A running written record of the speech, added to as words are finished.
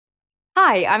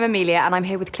Hi, I'm Emilia and I'm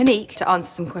here with Clinique to answer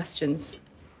some questions.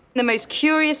 The most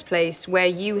curious place where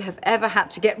you have ever had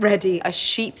to get ready: a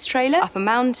sheep's trailer, up a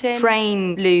mountain,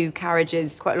 train loo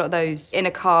carriages, quite a lot of those, in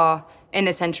a car in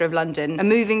the centre of London, a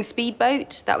moving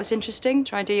speedboat, that was interesting,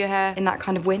 try and do your hair in that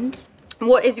kind of wind.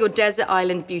 What is your desert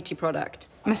island beauty product?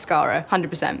 Mascara,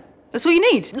 100%. That's all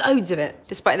you need, loads of it,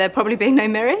 despite there probably being no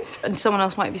mirrors, and someone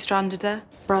else might be stranded there.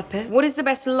 Brad Pitt. What is the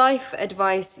best life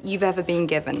advice you've ever been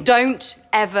given? Don't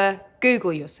ever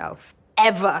Google yourself.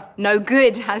 Ever. No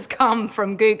good has come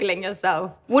from Googling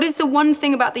yourself. What is the one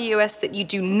thing about the US that you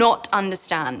do not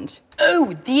understand?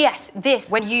 Oh, yes, this.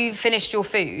 When you've finished your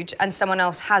food and someone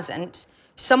else hasn't,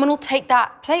 someone will take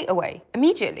that plate away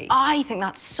immediately. I think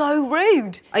that's so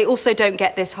rude. I also don't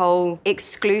get this whole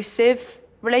exclusive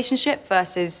relationship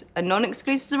versus a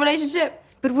non-exclusive relationship.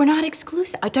 But we're not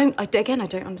exclusive. I don't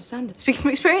understand it. Speaking from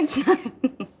experience, no.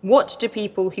 What do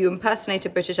people who impersonate a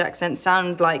British accent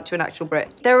sound like to an actual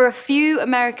Brit? There are a few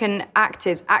American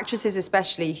actors, actresses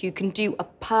especially, who can do a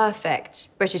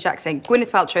perfect British accent. Gwyneth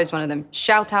Paltrow is one of them.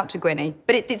 Shout out to Gwynny.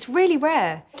 But it's really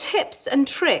rare. Tips and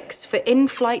tricks for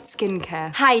in-flight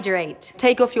skincare. Hydrate.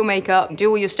 Take off your makeup, do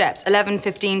all your steps. 11,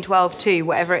 15, 12, 2,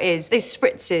 whatever it is. Those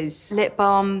spritzes. Lip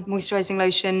balm, moisturizing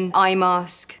lotion, eye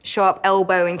mask, sharp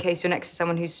elbow in case you're next to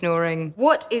someone who's snoring.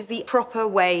 What is the proper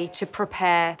way to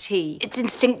prepare tea? It's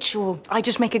instinctual. I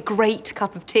just make a great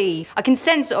cup of tea. I can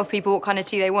sense off people what kind of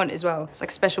tea they want as well. It's like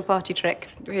a special party trick.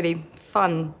 Really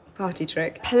fun party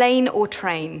trick. Plane or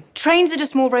train? Trains are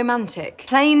just more romantic.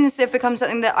 Planes have become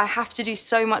something that I have to do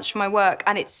so much for my work,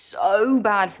 and it's so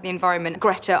bad for the environment.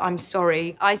 Greta, I'm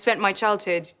sorry. I spent my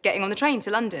childhood getting on the train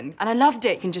to London, and I loved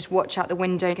it. You can just watch out the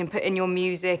window, you can put in your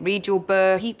music, read your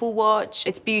book, people watch.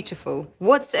 It's beautiful.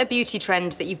 What's a beauty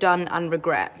trend that you've done and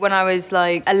regret? When I was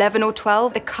like 11 or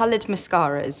 12, the coloured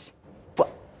mascaras.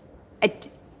 What?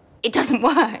 It doesn't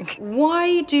work.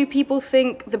 Why do people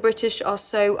think the British are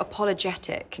so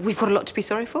apologetic? We've got a lot to be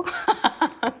sorry for.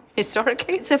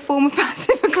 Historically, it's a form of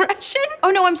passive aggression.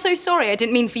 Oh no, I'm so sorry. I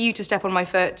didn't mean for you to step on my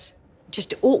foot.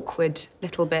 Just awkward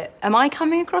little bit. Am I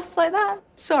coming across like that?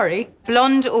 Sorry.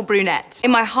 Blonde or brunette?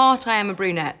 In my heart, I am a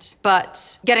brunette,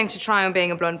 but getting to try on being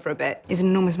a blonde for a bit is an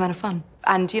enormous amount of fun.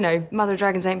 And you know, Mother of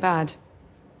Dragons ain't bad.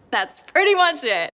 That's pretty much it.